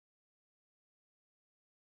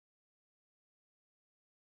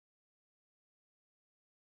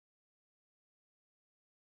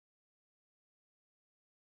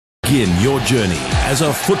Begin your journey as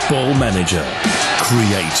a football manager.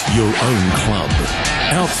 Create your own club.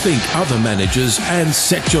 Outthink other managers and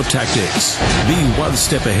set your tactics. Be one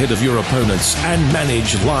step ahead of your opponents and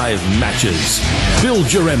manage live matches.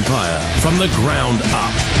 Build your empire from the ground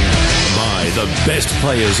up. Buy the best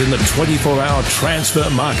players in the 24-hour transfer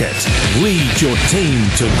market. Lead your team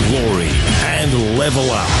to glory and level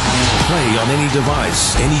up. Play on any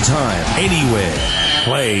device, anytime, anywhere.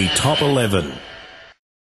 Play Top 11.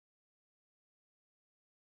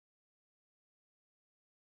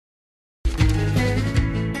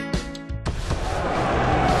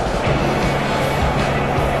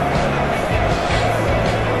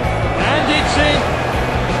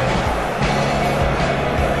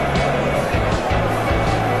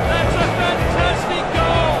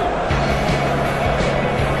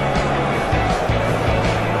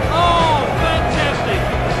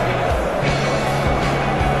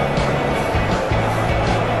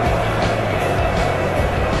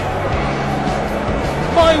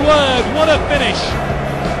 My word, what a finish!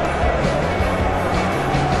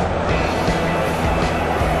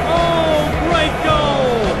 Oh, great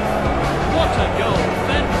goal! What a goal!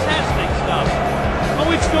 Fantastic stuff!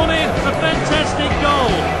 Oh, it's gone in! A fantastic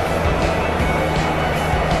goal!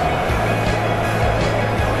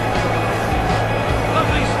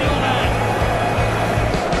 Lovely skill there!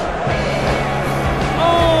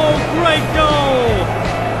 Oh, great goal!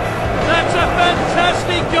 That's a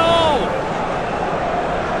fantastic goal!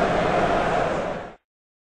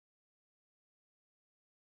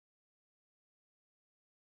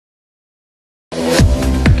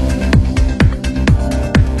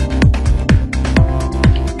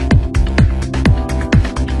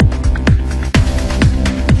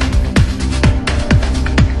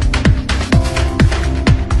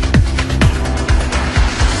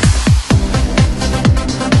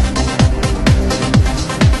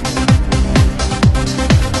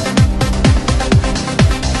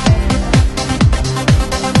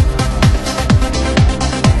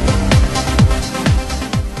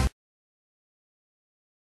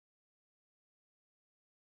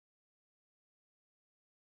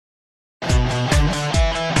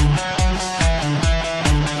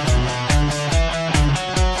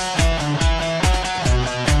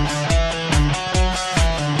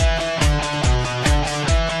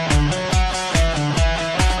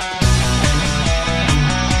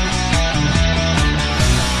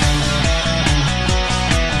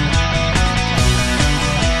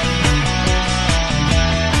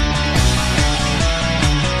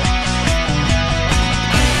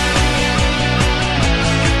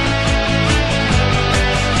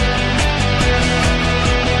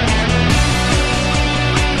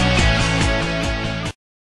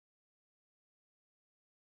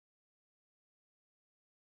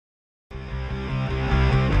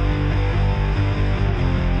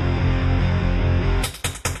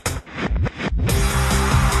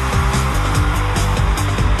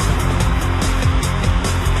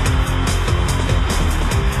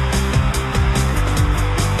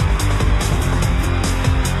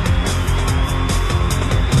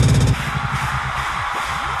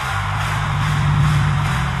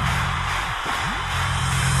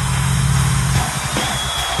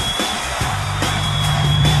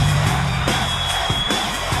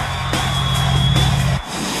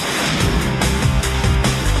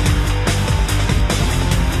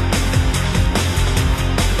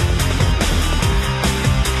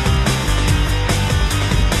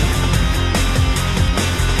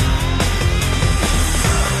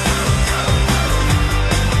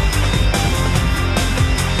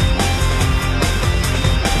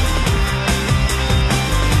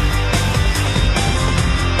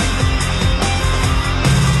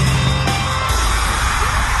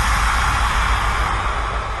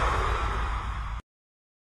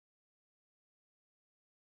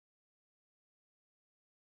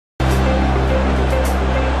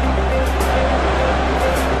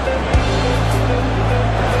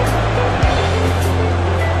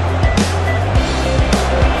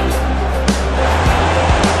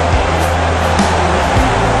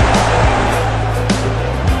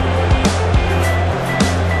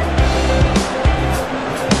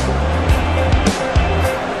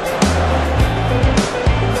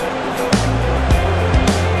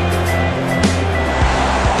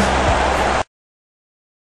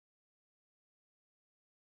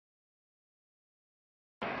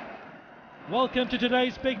 Welcome to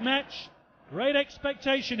today's big match. Great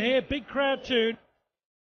expectation here, big crowd too.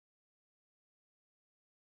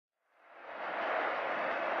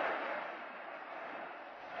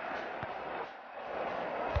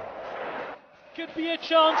 could be a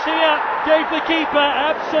chance here. Gave the keeper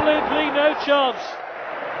absolutely no chance.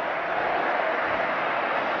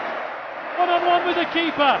 One-on-one with the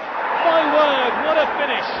keeper. My word, what a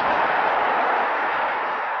finish.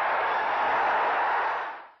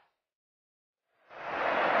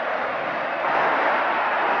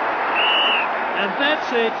 And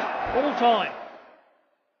that's it, all time.